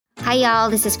Hi, y'all.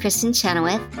 This is Kristen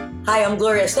Chenoweth. Hi, I'm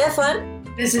Gloria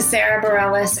Estefan. This is Sarah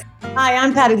Bareilles. Hi,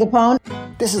 I'm Patti LuPone.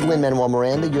 This is Lin-Manuel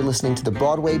Miranda. You're listening to the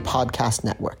Broadway Podcast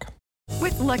Network.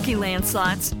 With Lucky Land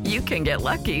Slots, you can get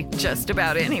lucky just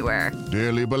about anywhere.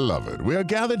 Dearly beloved, we are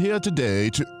gathered here today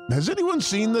to... Has anyone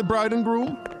seen the bride and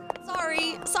groom?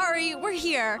 Sorry, we're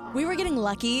here. We were getting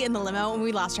lucky in the limo and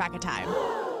we lost track of time.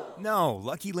 No,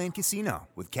 Lucky Land Casino,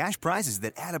 with cash prizes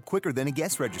that add up quicker than a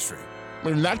guest registry.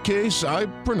 In that case, I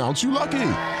pronounce you lucky.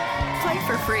 Play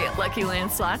for free at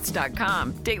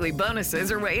LuckyLandSlots.com. Daily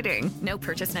bonuses are waiting. No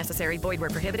purchase necessary. Void where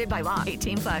prohibited by law.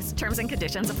 18+. Terms and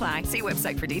conditions apply. See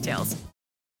website for details.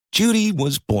 Judy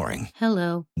was boring.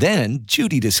 Hello. Then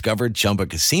Judy discovered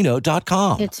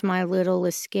ChumbaCasino.com. It's my little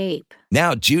escape.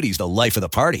 Now Judy's the life of the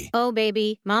party. Oh,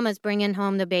 baby, mama's bringing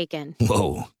home the bacon.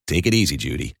 Whoa, take it easy,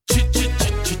 Judy.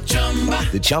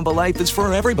 The Chumba life is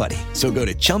for everybody. So go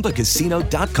to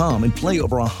ChumbaCasino.com and play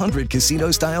over 100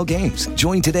 casino-style games.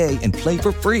 Join today and play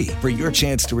for free for your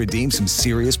chance to redeem some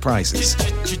serious prizes.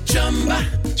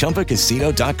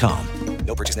 ChumbaCasino.com.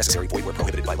 No purchase necessary. Void where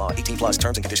prohibited by law. 18+.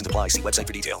 Terms and conditions apply. See website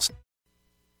for details.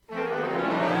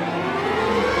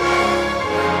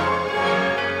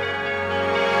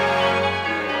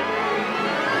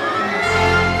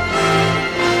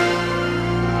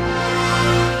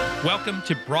 Welcome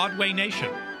to Broadway Nation,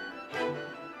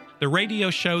 the radio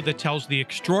show that tells the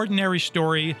extraordinary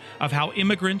story of how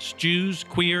immigrants, Jews,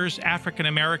 queers, African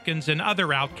Americans, and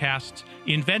other outcasts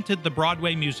invented the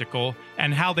Broadway musical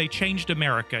and how they changed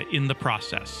America in the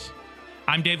process.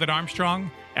 I'm David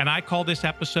Armstrong, and I call this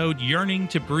episode Yearning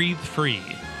to Breathe Free,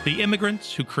 the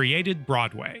immigrants who created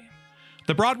Broadway.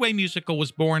 The Broadway musical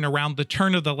was born around the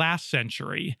turn of the last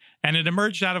century, and it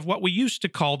emerged out of what we used to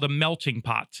call the melting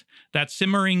pot, that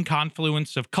simmering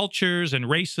confluence of cultures and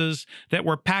races that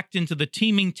were packed into the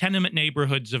teeming tenement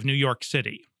neighborhoods of New York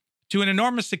City. To an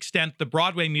enormous extent, the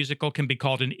Broadway musical can be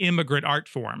called an immigrant art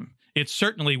form. It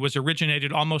certainly was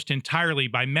originated almost entirely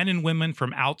by men and women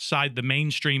from outside the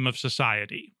mainstream of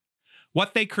society.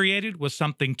 What they created was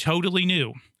something totally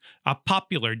new. A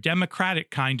popular,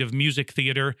 democratic kind of music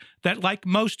theater that, like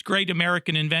most great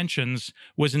American inventions,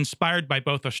 was inspired by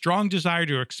both a strong desire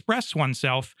to express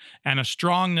oneself and a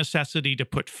strong necessity to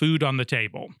put food on the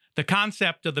table. The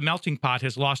concept of the melting pot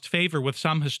has lost favor with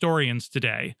some historians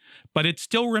today, but it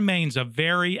still remains a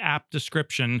very apt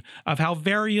description of how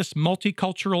various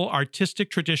multicultural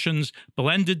artistic traditions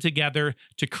blended together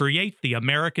to create the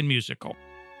American musical.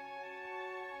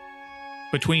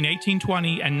 Between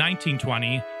 1820 and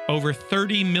 1920, over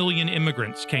 30 million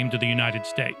immigrants came to the United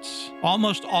States.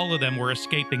 Almost all of them were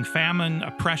escaping famine,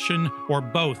 oppression, or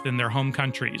both in their home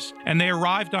countries, and they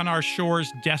arrived on our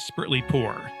shores desperately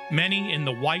poor. Many in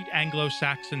the white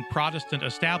Anglo-Saxon Protestant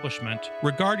establishment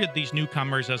regarded these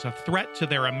newcomers as a threat to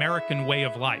their American way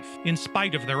of life, in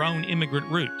spite of their own immigrant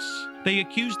roots. They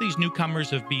accused these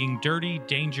newcomers of being dirty,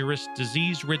 dangerous,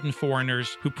 disease-ridden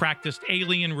foreigners who practiced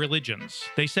alien religions.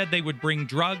 They said they would bring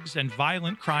drugs and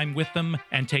violent crime with them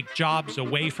and take jobs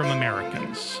away from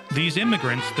Americans. These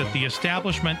immigrants that the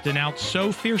establishment denounced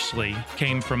so fiercely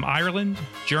came from Ireland,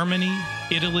 Germany,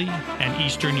 Italy, and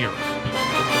Eastern Europe.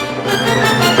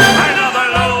 Another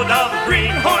load of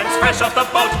greenhorns fresh off the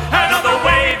boat, another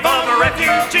wave of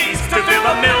refugees to fill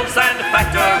the mills and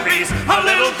factories. A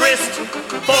little grist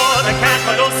for the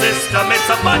capital system, it's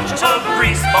a bunch of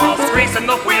grease balls greasing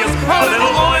the wheels, a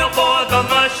little oil for the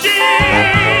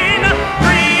machine.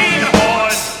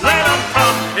 Greenhorns, let them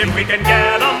come if we can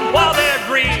get them while they're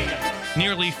green.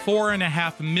 Nearly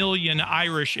 4.5 million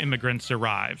Irish immigrants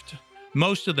arrived,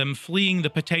 most of them fleeing the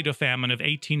potato famine of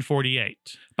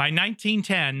 1848. By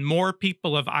 1910, more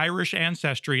people of Irish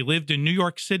ancestry lived in New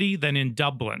York City than in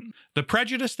Dublin. The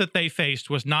prejudice that they faced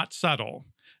was not subtle.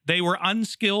 They were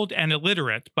unskilled and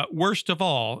illiterate, but worst of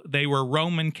all, they were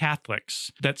Roman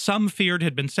Catholics, that some feared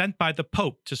had been sent by the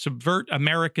Pope to subvert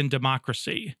American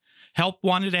democracy. Help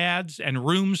wanted ads and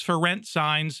rooms for rent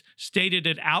signs stated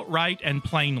it outright and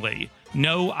plainly.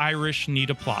 No Irish need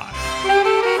apply.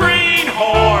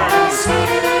 Greenhorns!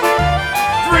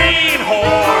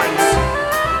 Greenhorns!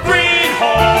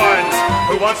 Greenhorns!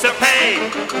 Who wants to pay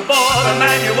for the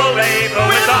manual labor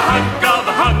with a hunk of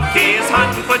hunkies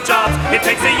hunting for jobs? It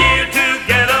takes a year to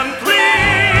get them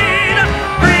clean.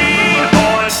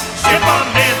 Greenhorns, ship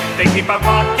them in. They keep our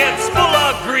pockets full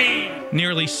of green.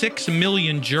 Nearly 6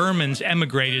 million Germans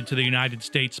emigrated to the United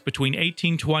States between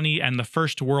 1820 and the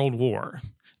First World War.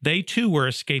 They too were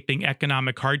escaping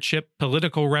economic hardship,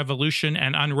 political revolution,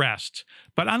 and unrest.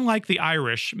 But unlike the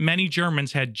Irish, many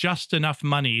Germans had just enough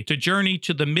money to journey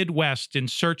to the Midwest in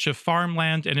search of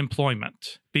farmland and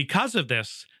employment. Because of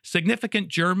this, significant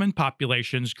German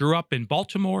populations grew up in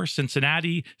Baltimore,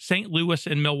 Cincinnati, St. Louis,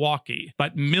 and Milwaukee,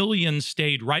 but millions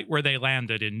stayed right where they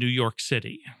landed in New York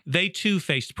City. They too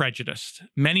faced prejudice.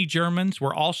 Many Germans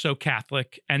were also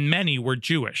Catholic, and many were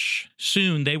Jewish.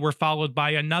 Soon they were followed by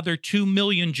another 2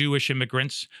 million Jewish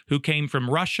immigrants who came from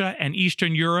Russia and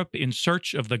Eastern Europe in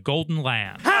search of the Golden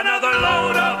Land. Another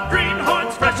load of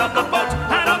greenhorns fresh off the boat,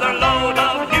 another load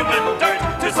of human dirt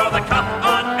to sow the cup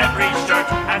on every shirt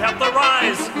and help the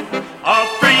rise of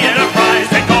free enterprise.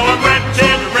 Take all of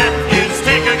wretched refuse,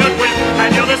 take a good whiff,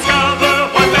 and you'll discover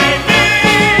what they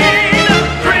mean.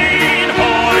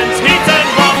 Greenhorns, heat and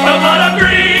warmth, the blood of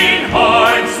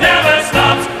greenhorns never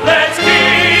stops. Let's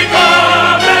keep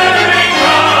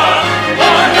America,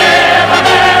 long live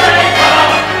America,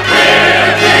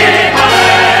 we'll keep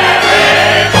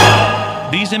America.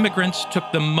 These immigrants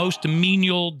took the most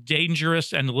menial,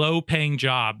 dangerous, and low-paying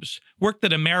jobs, work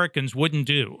that Americans wouldn't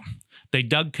do. They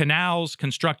dug canals,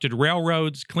 constructed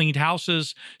railroads, cleaned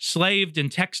houses, slaved in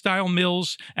textile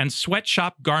mills, and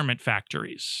sweatshop garment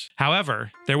factories.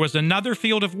 However, there was another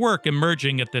field of work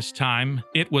emerging at this time.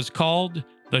 It was called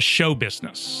the show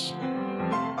business.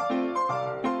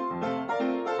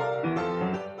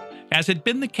 As had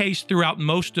been the case throughout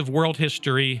most of world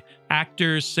history,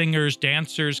 actors, singers,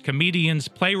 dancers, comedians,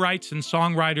 playwrights, and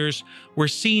songwriters were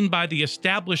seen by the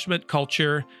establishment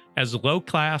culture as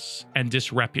low-class and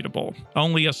disreputable,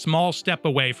 only a small step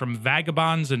away from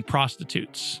vagabonds and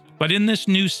prostitutes. But in this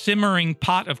new simmering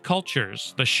pot of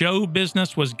cultures, the show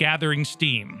business was gathering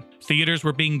steam. Theaters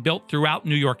were being built throughout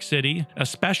New York City,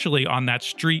 especially on that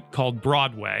street called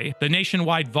Broadway. The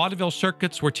nationwide vaudeville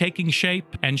circuits were taking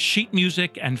shape, and sheet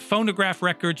music and phonograph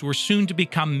records were soon to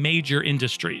become major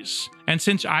industries. And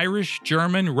since Irish,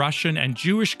 German, Russian, and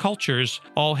Jewish cultures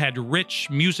all had rich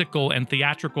musical and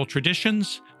theatrical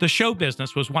traditions, the show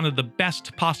business was one of the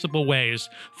best possible ways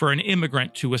for an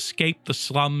immigrant to escape the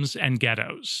slums and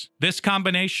ghettos. This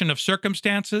combination of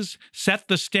circumstances set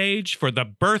the stage for the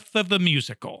birth of the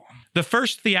musical. The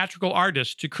first theatrical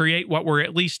artists to create what were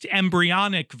at least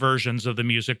embryonic versions of the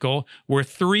musical were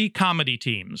 3 comedy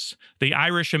teams: the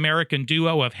Irish-American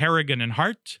duo of Harrigan and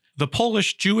Hart, the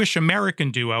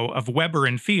Polish-Jewish-American duo of Weber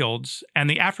and Fields, and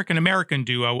the African-American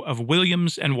duo of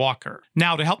Williams and Walker.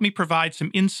 Now, to help me provide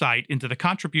some insight into the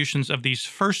contributions of these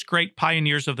first great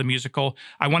pioneers of the musical,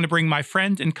 I want to bring my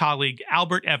friend and colleague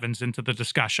Albert Evans into the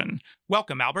discussion.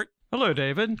 Welcome, Albert. Hello,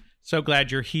 David. So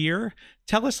glad you're here.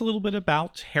 Tell us a little bit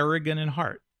about Harrigan and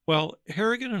Hart. Well,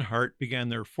 Harrigan and Hart began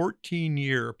their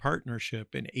 14-year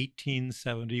partnership in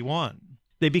 1871.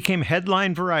 They became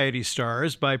headline variety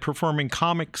stars by performing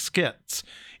comic skits,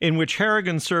 in which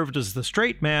Harrigan served as the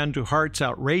straight man to Hart's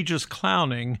outrageous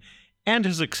clowning and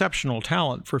his exceptional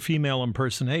talent for female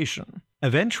impersonation.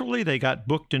 Eventually, they got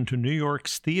booked into New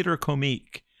York's Theatre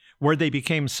Comique, where they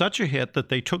became such a hit that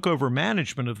they took over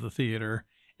management of the theater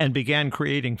and began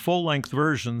creating full-length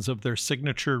versions of their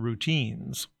signature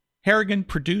routines. Harrigan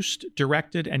produced,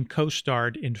 directed, and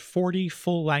co-starred in 40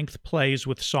 full-length plays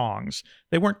with songs.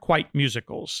 They weren't quite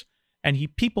musicals, and he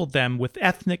peopled them with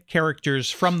ethnic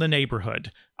characters from the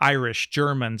neighborhood: Irish,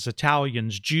 Germans,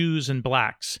 Italians, Jews, and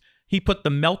blacks. He put the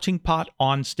melting pot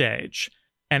on stage,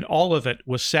 and all of it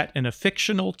was set in a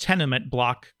fictional tenement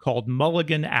block called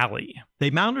Mulligan Alley. They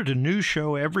mounted a new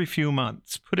show every few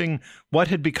months, putting what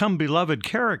had become beloved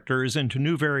characters into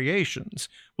new variations,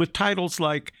 with titles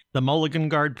like The Mulligan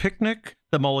Guard Picnic,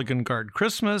 The Mulligan Guard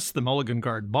Christmas, The Mulligan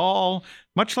Guard Ball,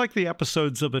 much like the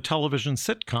episodes of a television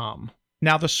sitcom.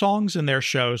 Now, the songs in their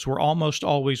shows were almost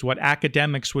always what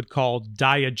academics would call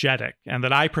diegetic, and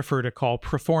that I prefer to call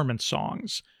performance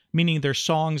songs, meaning they're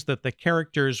songs that the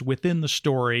characters within the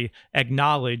story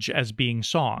acknowledge as being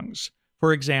songs.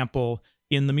 For example,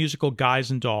 in the musical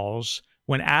Guys and Dolls,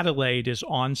 when Adelaide is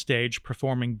on stage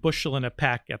performing Bushel and a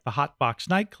Peck at the Hot Box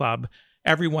nightclub,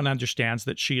 everyone understands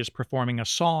that she is performing a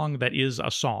song that is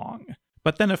a song.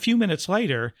 But then a few minutes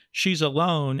later, she's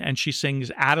alone and she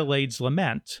sings Adelaide's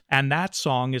Lament, and that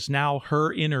song is now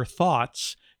her inner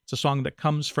thoughts. It's a song that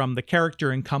comes from the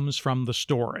character and comes from the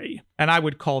story. And I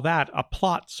would call that a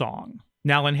plot song.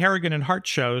 Now, in Harrigan and Hart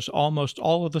shows, almost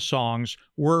all of the songs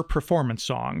were performance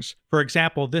songs. For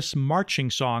example, this marching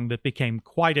song that became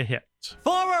quite a hit.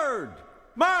 Forward!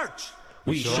 March!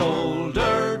 We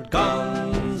shouldered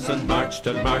guns and marched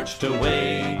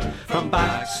away. From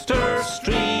Baxter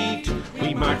Street,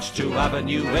 we marched to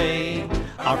Avenue A.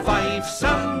 Our fifes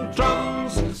and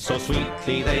drums, so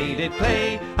sweetly they did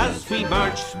play, as we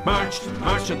marched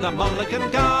of the Mulligan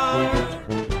Guard.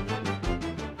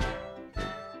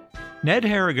 Ned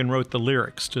Harrigan wrote the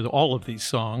lyrics to all of these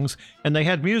songs, and they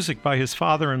had music by his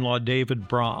father-in-law David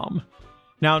Brahm.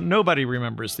 Now, nobody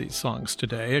remembers these songs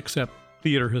today except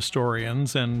theater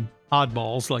historians and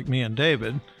oddballs like me and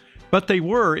David, but they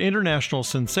were international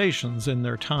sensations in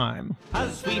their time.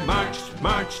 As we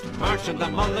marched in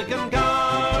the Mulligan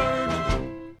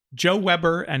Guard. Joe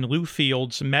Weber and Lou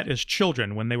Fields met as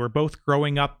children when they were both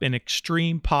growing up in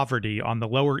extreme poverty on the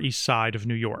Lower East Side of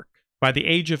New York. By the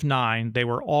age of 9, they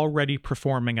were already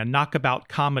performing a knockabout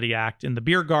comedy act in the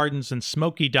beer gardens and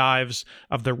smoky dives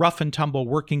of the rough-and-tumble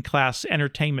working-class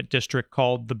entertainment district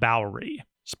called the Bowery.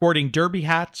 Sporting derby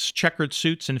hats, checkered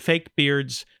suits, and fake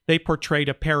beards, they portrayed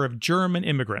a pair of German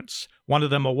immigrants, one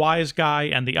of them a wise guy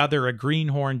and the other a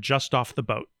greenhorn just off the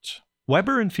boat.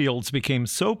 Weber and Fields became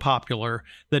so popular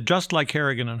that just like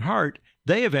Harrigan and Hart,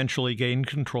 they eventually gained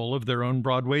control of their own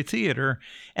Broadway theater,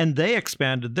 and they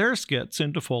expanded their skits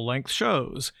into full-length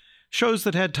shows. Shows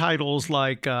that had titles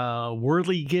like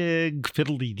Whirligig,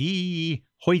 Fiddle-dee-dee,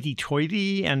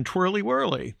 Hoity-toity, and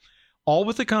Twirly-whirly, all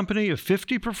with a company of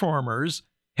 50 performers,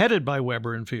 headed by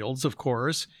Weber and Fields, of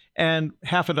course, and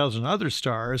half a dozen other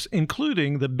stars,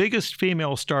 including the biggest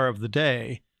female star of the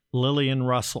day, Lillian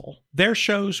Russell. Their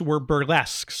shows were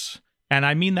burlesques, and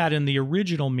I mean that in the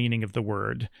original meaning of the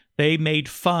word. They made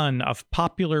fun of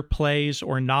popular plays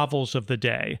or novels of the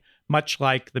day, much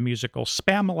like the musical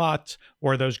Spamalot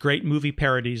or those great movie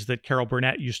parodies that Carol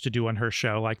Burnett used to do on her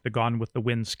show, like the Gone with the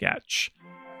Wind sketch.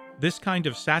 This kind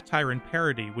of satire and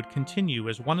parody would continue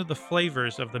as one of the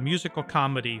flavors of the musical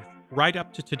comedy right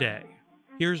up to today.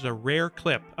 Here's a rare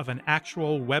clip of an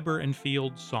actual Weber and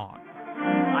Fields song.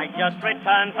 I just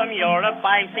returned from Europe,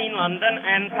 I've seen London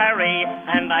and Paris,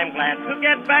 and I'm glad to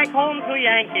get back home to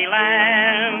Yankee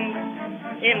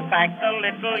Land. In fact, the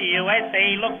little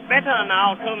USA looks better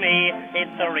now to me.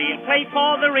 It's a real place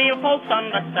for the real folks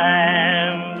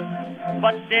understand.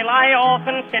 But still I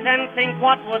often sit and think,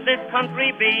 what would this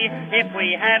country be if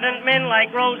we hadn't men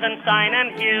like Rosenstein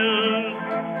and Hughes?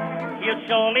 You'd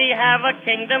surely have a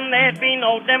kingdom, there'd be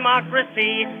no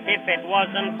democracy if it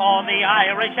wasn't for the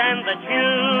Irish and the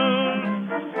Jews.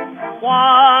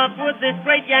 What would this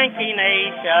great Yankee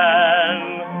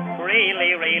nation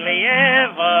really, really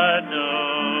ever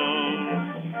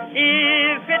do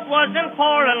if it wasn't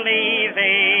for a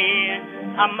Levy,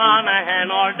 a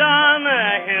Monaghan or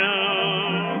Donahue?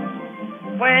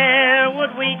 Where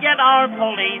would we get our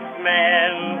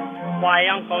policemen? Why,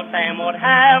 Uncle Sam would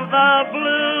have the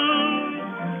blues.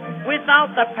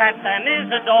 Without the Pats and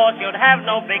Isidores, you'd have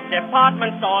no big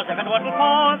department stores if it wasn't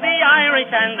for the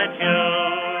Irish and the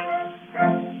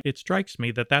Jews. It strikes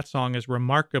me that that song is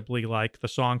remarkably like the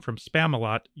song from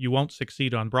Spamalot, You Won't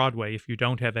Succeed on Broadway If You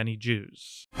Don't Have Any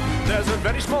Jews. There's a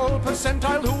very small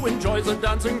percentile who enjoys a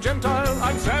dancing Gentile.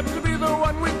 I'm sad to be the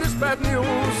one with this bad news.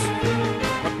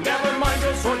 But never mind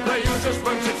your swordplay, you just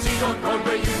won't succeed on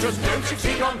Broadway. You just don't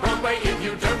succeed on Broadway if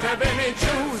you don't have any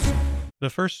Jews. The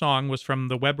first song was from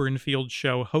the Weber and Fields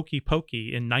show Hokey Pokey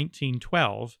in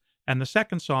 1912, and the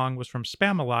second song was from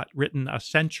Spamalot, written a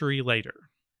century later.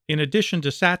 In addition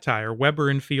to satire, Weber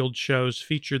and Fields shows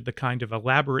featured the kind of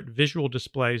elaborate visual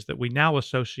displays that we now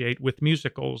associate with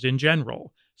musicals in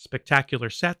general.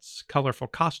 Spectacular sets, colorful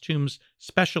costumes,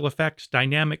 special effects,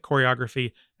 dynamic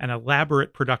choreography, and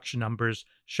elaborate production numbers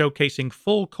showcasing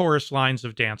full chorus lines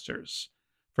of dancers.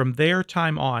 From their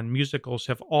time on, musicals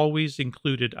have always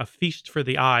included a feast for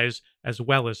the eyes as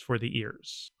well as for the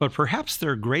ears. But perhaps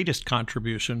their greatest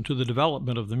contribution to the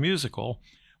development of the musical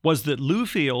was that Lou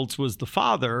Fields was the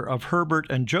father of Herbert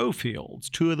and Joe Fields,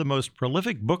 two of the most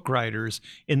prolific book writers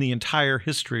in the entire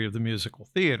history of the musical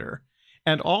theater,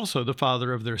 and also the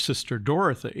father of their sister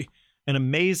Dorothy, an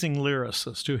amazing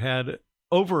lyricist who had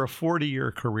over a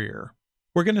 40-year career.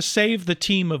 We're going to save the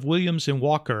team of Williams and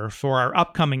Walker for our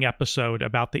upcoming episode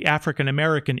about the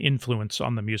African-American influence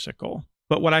on the musical.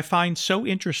 But what I find so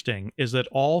interesting is that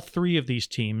all three of these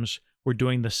teams were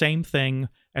doing the same thing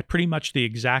at pretty much the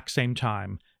exact same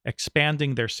time,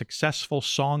 expanding their successful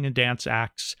song and dance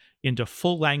acts into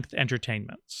full-length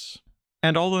entertainments.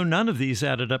 And although none of these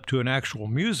added up to an actual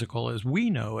musical as we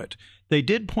know it, they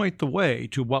did point the way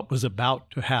to what was about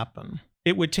to happen.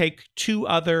 It would take two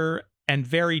other and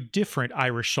very different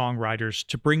Irish songwriters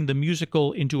to bring the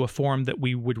musical into a form that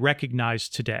we would recognize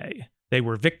today. They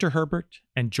were Victor Herbert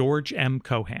and George M.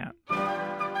 Cohan.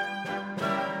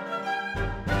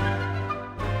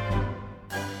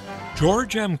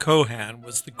 George M. Cohan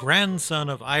was the grandson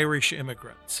of Irish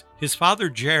immigrants. His father,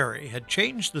 Jerry, had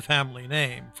changed the family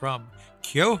name from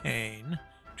Keohane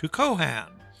to Cohan,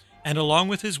 and along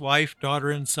with his wife, daughter,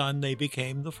 and son, they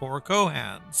became the Four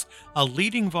Cohans, a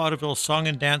leading vaudeville song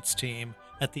and dance team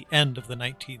at the end of the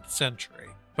 19th century.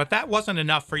 But that wasn't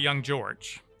enough for young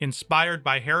George. Inspired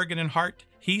by Harrigan and Hart,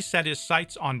 he set his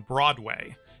sights on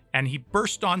Broadway, and he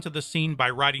burst onto the scene by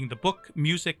writing the book,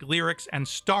 music, lyrics, and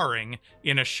starring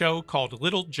in a show called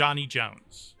Little Johnny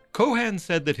Jones. Cohan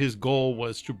said that his goal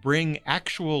was to bring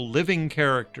actual living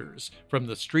characters from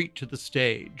the street to the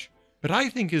stage. But I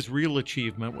think his real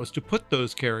achievement was to put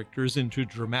those characters into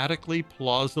dramatically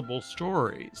plausible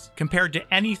stories. Compared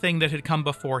to anything that had come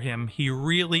before him, he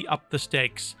really upped the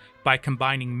stakes by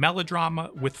combining melodrama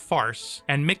with farce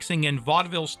and mixing in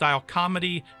vaudeville-style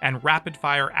comedy and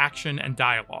rapid-fire action and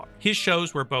dialogue. His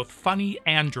shows were both funny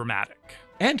and dramatic.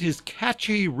 And his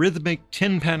catchy, rhythmic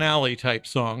Tin Pan Alley type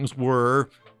songs were,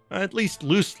 at least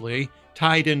loosely,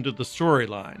 tied into the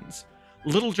storylines.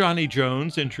 Little Johnny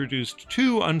Jones introduced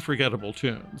two unforgettable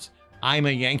tunes, I'm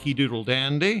a Yankee Doodle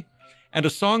Dandy, and a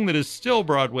song that is still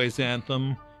Broadway's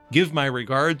anthem, Give My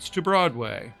Regards to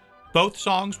Broadway. Both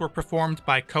songs were performed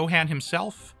by Cohan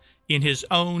himself in his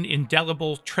own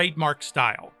indelible trademark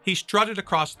style. He strutted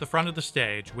across the front of the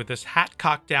stage with his hat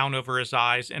cocked down over his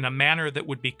eyes in a manner that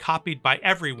would be copied by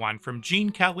everyone from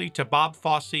Gene Kelly to Bob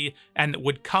Fosse and that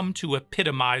would come to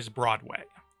epitomize Broadway.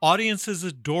 Audiences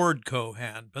adored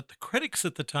Cohan, but the critics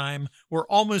at the time were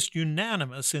almost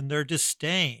unanimous in their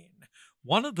disdain.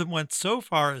 One of them went so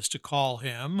far as to call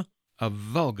him a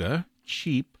vulgar,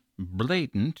 cheap,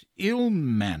 blatant,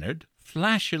 ill-mannered,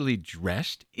 flashily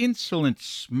dressed, insolent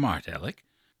smart-aleck,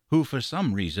 who for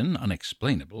some reason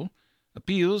unexplainable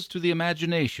appeals to the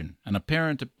imagination and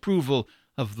apparent approval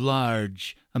of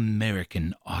large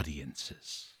American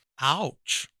audiences.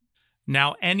 Ouch!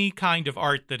 Now, any kind of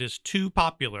art that is too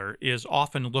popular is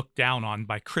often looked down on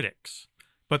by critics,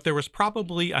 but there was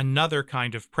probably another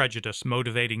kind of prejudice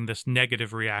motivating this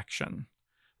negative reaction.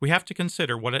 We have to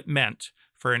consider what it meant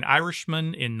for an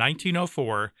Irishman in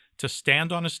 1904 to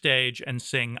stand on a stage and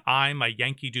sing, I'm a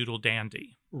Yankee Doodle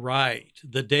Dandy. Right.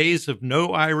 The days of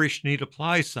no Irish need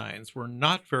apply signs were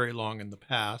not very long in the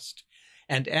past,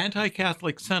 and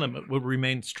anti-Catholic sentiment would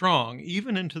remain strong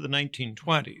even into the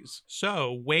 1920s.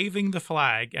 So, waving the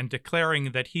flag and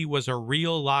declaring that he was a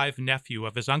real live nephew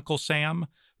of his Uncle Sam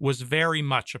was very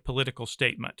much a political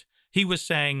statement. He was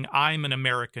saying, I'm an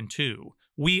American too.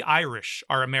 We Irish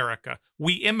are America.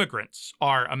 We immigrants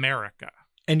are America.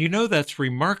 And you know that's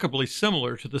remarkably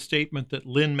similar to the statement that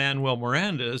Lin-Manuel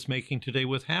Miranda is making today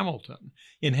with Hamilton,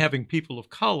 in having people of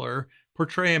color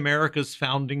portray America's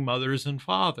founding mothers and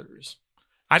fathers.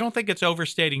 I don't think it's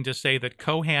overstating to say that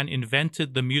Cohan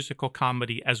invented the musical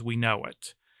comedy as we know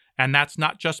it. And that's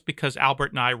not just because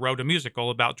Albert and I wrote a musical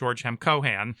about George M.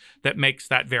 Cohan that makes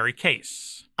that very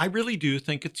case. I really do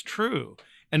think it's true.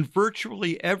 And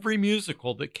virtually every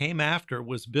musical that came after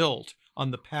was built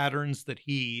on the patterns that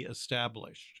he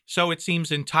established. So it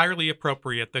seems entirely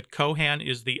appropriate that Cohan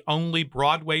is the only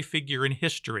Broadway figure in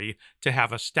history to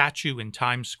have a statue in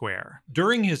Times Square.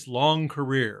 During his long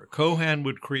career, Cohan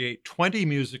would create 20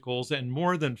 musicals and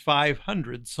more than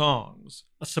 500 songs,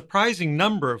 a surprising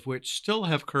number of which still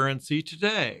have currency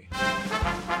today.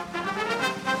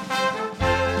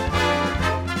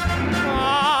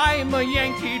 I'm a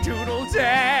Yankee Doodle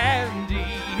Dandy,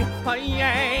 a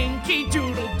Yankee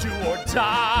Doodle do or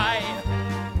die,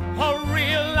 a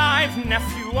real-life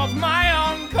nephew of my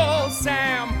Uncle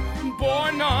Sam,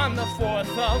 born on the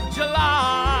 4th of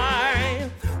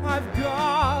July. I've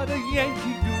got a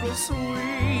Yankee Doodle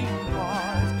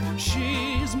sweetheart,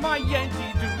 she's my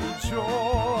Yankee Doodle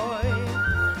joy.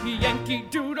 Yankee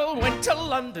Doodle went to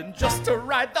London just to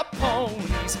ride the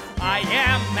ponies. I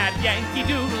am that Yankee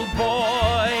Doodle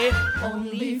boy.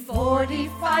 Only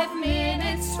 45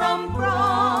 minutes from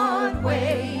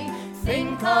Broadway.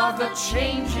 Think of the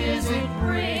changes it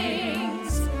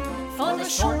brings. For the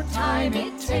short time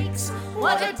it takes,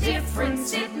 what a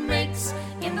difference it makes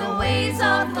in the ways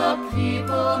of the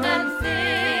people and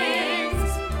things.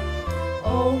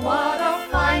 Oh, what a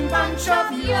fine bunch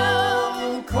of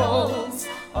yokels.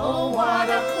 Oh, what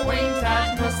a quaint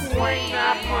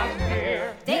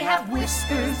atmosphere. They have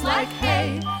whiskers like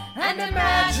hay, and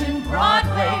imagine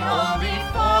Broadway only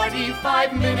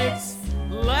 45 minutes.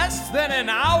 Less than an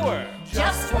hour.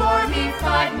 Just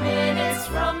 45 minutes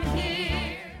from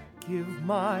here. Give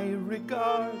my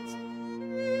regards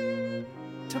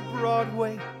to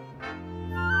Broadway.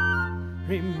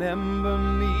 Remember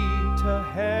me to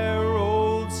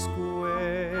Herald Square.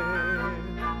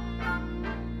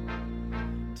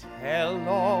 Tell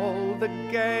all the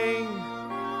gang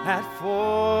at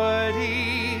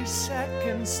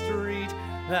 42nd Street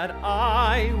that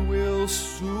I will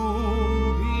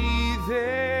soon be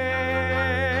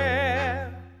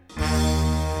there.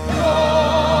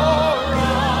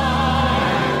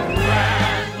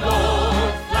 Grand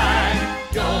old flag,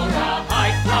 you're a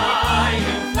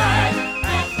high-flying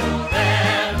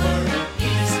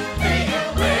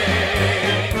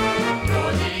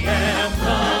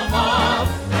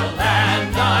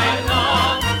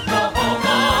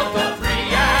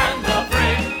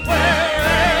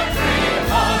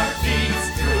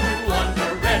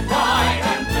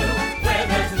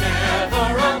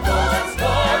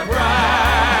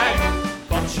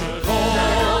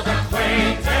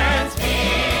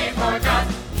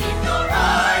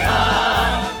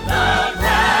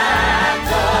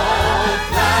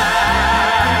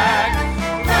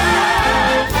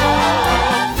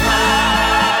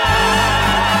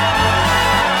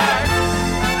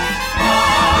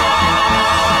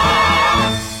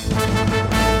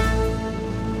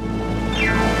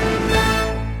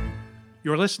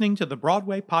listening to the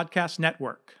Broadway Podcast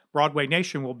Network. Broadway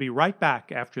Nation will be right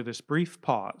back after this brief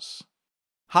pause.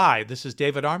 Hi, this is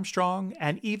David Armstrong,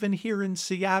 and even here in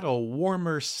Seattle,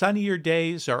 warmer, sunnier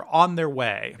days are on their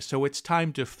way. So it's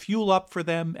time to fuel up for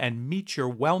them and meet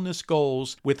your wellness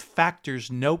goals with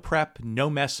Factor's no prep, no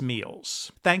mess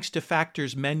meals. Thanks to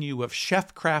Factor's menu of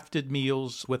chef-crafted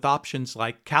meals with options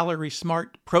like Calorie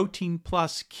Smart, Protein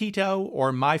Plus, Keto,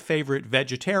 or my favorite,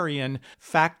 vegetarian,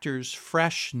 Factor's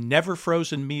fresh, never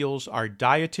frozen meals are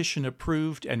dietitian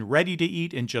approved and ready to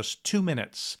eat in just 2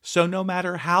 minutes. So no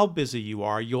matter how busy you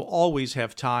are, you'll always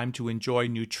have time to enjoy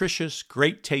nutritious,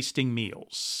 great-tasting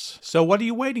meals. So what are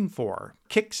you waiting for?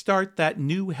 Kickstart that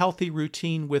new healthy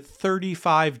routine with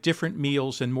 35 different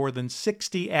meals and more than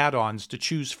 60 add-ons to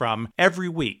choose from every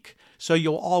week, so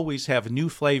you'll always have new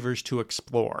flavors to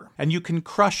explore. And you can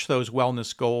crush those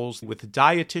wellness goals with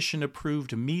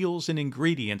dietitian-approved meals and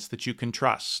ingredients that you can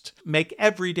trust. Make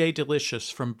every day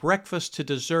delicious from breakfast to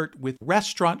dessert with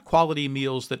restaurant-quality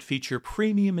meals that feature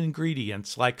premium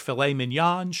ingredients like filet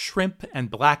mignon, shrimp, and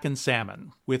blackened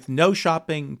salmon, with no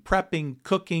shopping, prepping,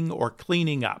 cooking, or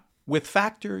cleaning up. With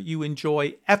Factor, you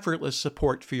enjoy effortless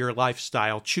support for your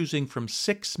lifestyle, choosing from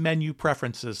 6 menu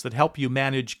preferences that help you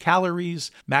manage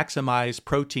calories, maximize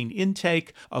protein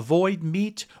intake, avoid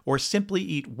meat, or simply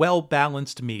eat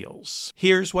well-balanced meals.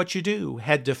 Here's what you do.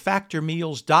 Head to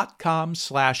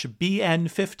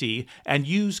factormeals.com/BN50 and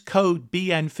use code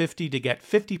BN50 to get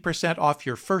 50% off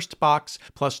your first box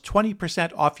plus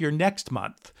 20% off your next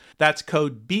month. That's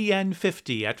code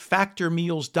BN50 at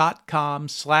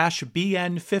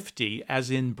factormeals.com/BN50, as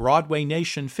in Broadway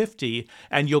Nation 50,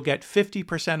 and you'll get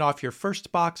 50% off your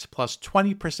first box plus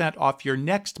 20% off your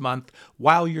next month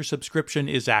while your subscription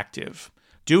is active.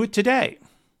 Do it today.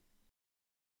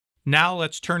 Now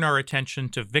let's turn our attention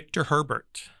to Victor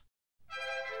Herbert.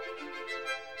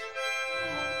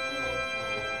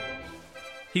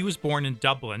 He was born in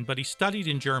Dublin, but he studied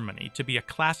in Germany to be a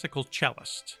classical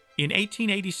cellist. In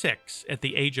 1886, at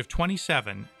the age of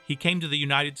 27, he came to the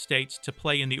United States to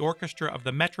play in the orchestra of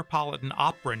the Metropolitan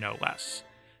Opera, no less.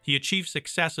 He achieved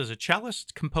success as a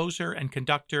cellist, composer, and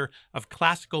conductor of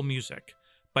classical music,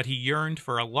 but he yearned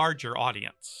for a larger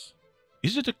audience.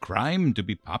 Is it a crime to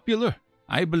be popular?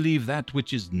 I believe that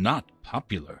which is not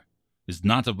popular is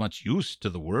not of much use to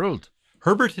the world.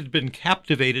 Herbert had been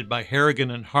captivated by Harrigan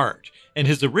and Hart, and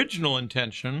his original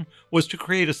intention was to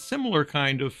create a similar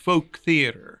kind of folk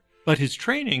theater. But his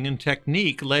training and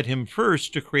technique led him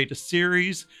first to create a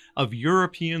series of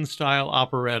European-style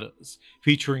operettas,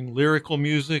 featuring lyrical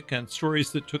music and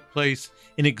stories that took place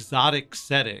in exotic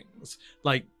settings,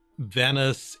 like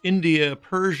Venice, India,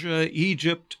 Persia,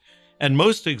 Egypt, and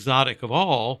most exotic of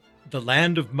all, the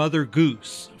land of Mother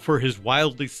Goose, for his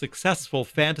wildly successful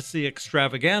fantasy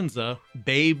extravaganza,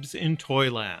 Babes in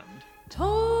Toyland.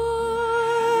 Toyland,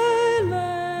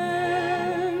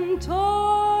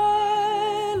 Toyland,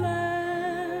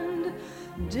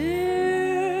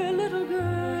 dear little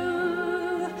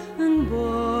girl and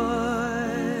boyland,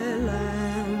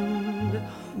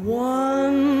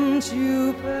 once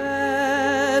you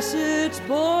pass its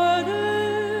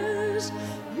borders,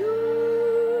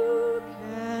 you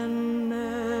can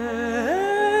ne'er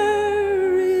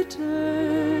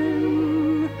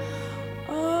return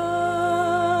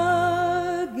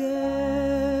again.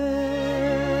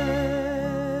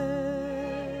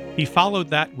 He followed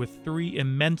that with 3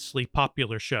 immensely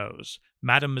popular shows,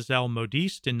 Mademoiselle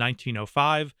Modiste in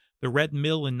 1905, The Red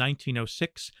Mill in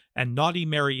 1906, and Naughty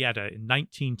Marietta in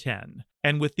 1910.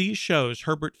 And with these shows,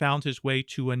 Herbert found his way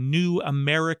to a new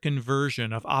American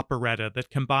version of operetta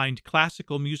that combined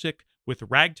classical music with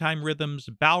ragtime rhythms,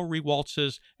 Bowery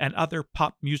waltzes, and other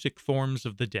pop music forms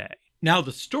of the day. Now,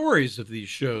 the stories of these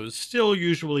shows still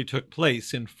usually took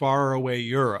place in faraway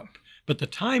Europe, but the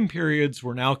time periods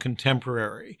were now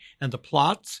contemporary, and the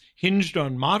plots hinged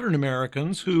on modern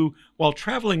Americans who, while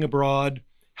traveling abroad,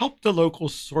 helped the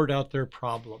locals sort out their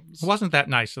problems. Wasn't that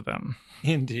nice of them?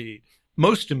 Indeed.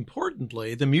 Most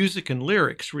importantly, the music and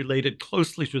lyrics related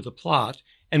closely to the plot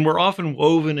and were often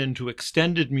woven into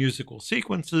extended musical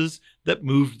sequences that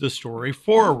moved the story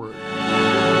forward.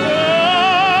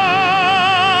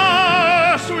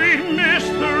 Ah, sweet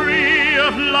mystery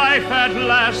of life, at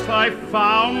last I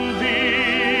found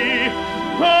thee.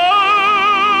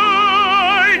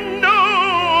 I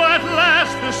know at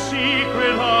last the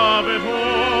secret of it all.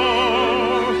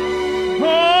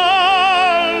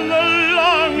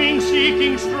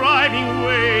 Seeking, striving,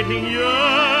 waiting,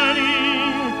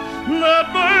 yearning, the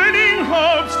burning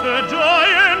hopes, the joy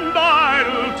and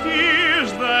idle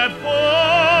tears that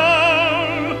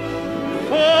fall.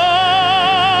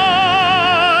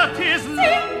 Oh, 'tis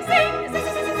sing, sing, sing,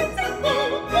 sing, sing, sing,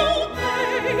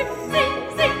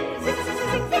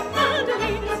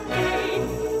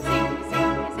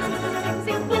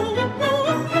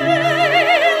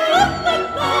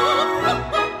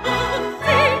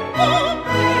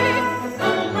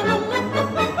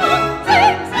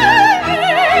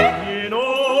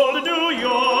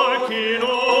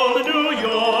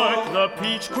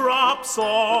 peach crop's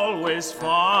always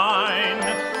fine.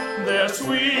 They're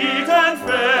sweet and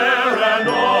fair, and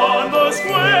on the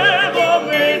square the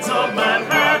maids of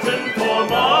Manhattan pour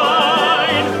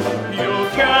mine. You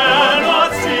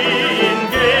cannot see in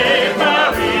gay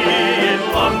Paris,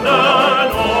 in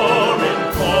London, or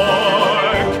in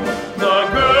Cork the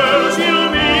girls you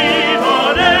meet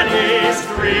on any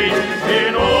street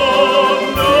in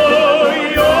old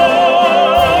New York.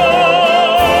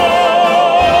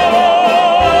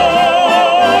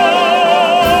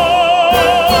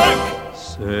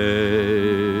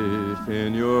 Safe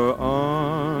in your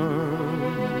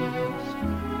arms,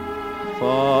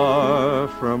 far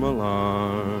from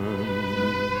alarms,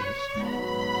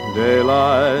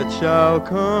 daylight shall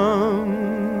come,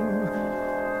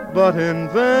 but in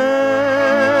vain.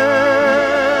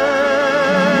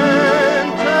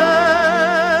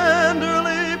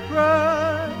 Tenderly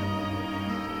pressed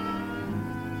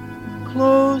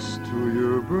close to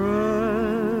your breast,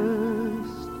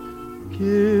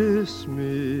 kiss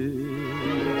me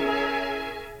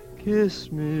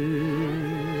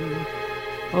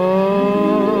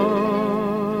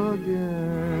again.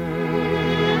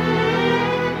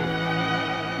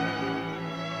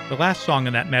 The last song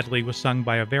in that medley was sung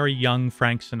by a very young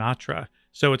Frank Sinatra,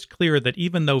 so it's clear that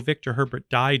even though Victor Herbert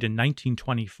died in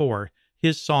 1924,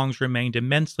 his songs remained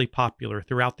immensely popular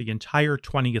throughout the entire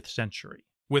 20th century.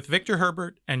 With Victor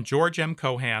Herbert and George M.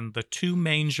 Cohan, the two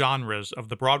main genres of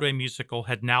the Broadway musical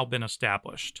had now been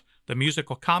established, the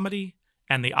musical comedy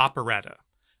and the operetta.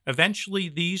 Eventually,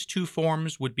 these two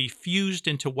forms would be fused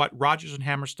into what Rodgers and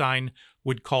Hammerstein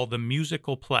would call the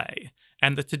musical play,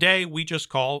 and that today we just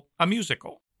call a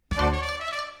musical.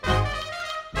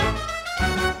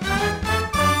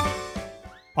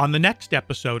 On the next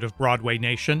episode of Broadway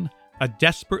Nation, a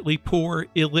desperately poor,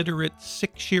 illiterate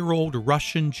 6-year-old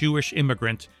Russian Jewish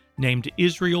immigrant named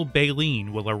Israel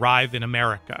Baleen will arrive in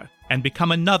America and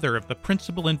become another of the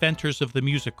principal inventors of the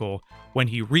musical when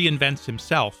he reinvents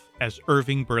himself as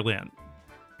Irving Berlin.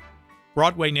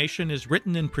 Broadway Nation is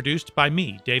written and produced by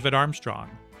me, David Armstrong.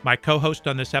 My co-host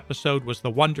on this episode was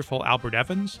the wonderful Albert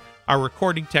Evans. Our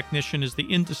recording technician is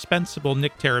the indispensable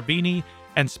Nick Terabini,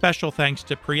 and special thanks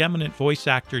to preeminent voice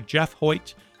actor Jeff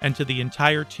Hoyt and to the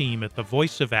entire team at the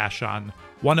Voice of Vashon,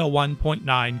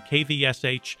 101.9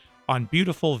 KVSH on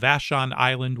beautiful Vashon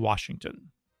Island, Washington.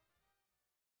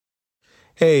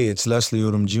 Hey, it's Leslie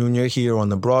Odom Jr. here on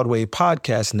the Broadway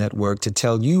Podcast Network to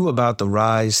tell you about the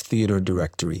Rise Theater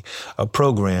Directory, a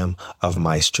program of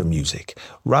Maestro Music.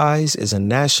 Rise is a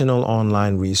national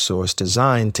online resource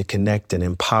designed to connect and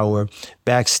empower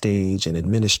backstage and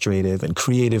administrative and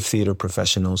creative theater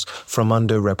professionals from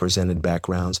underrepresented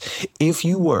backgrounds. If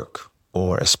you work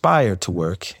or aspire to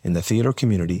work in the theater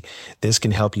community, this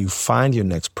can help you find your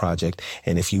next project.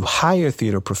 And if you hire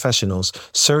theater professionals,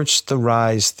 search the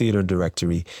Rise Theater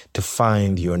Directory to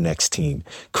find your next team.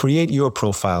 Create your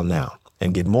profile now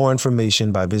and get more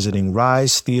information by visiting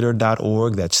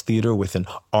risetheater.org. That's theater with an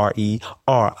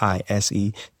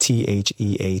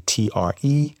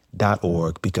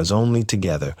RERISETHEATRE.org, because only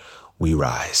together we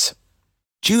rise.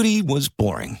 Judy was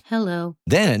boring. Hello.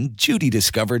 Then Judy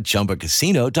discovered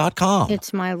ChumbaCasino.com.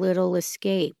 It's my little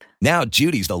escape. Now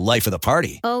Judy's the life of the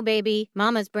party. Oh, baby,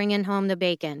 mama's bringing home the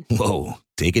bacon. Whoa,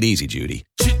 take it easy, Judy.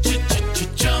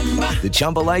 The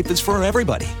Chumba life is for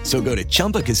everybody. So go to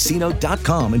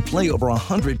ChumbaCasino.com and play over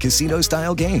 100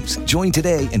 casino-style games. Join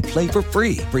today and play for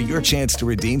free for your chance to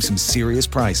redeem some serious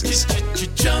prizes.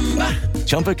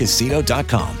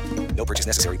 ChumbaCasino.com. No purchase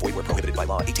necessary. Void where prohibited by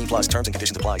law. 18+ terms and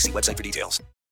conditions apply. See website for details.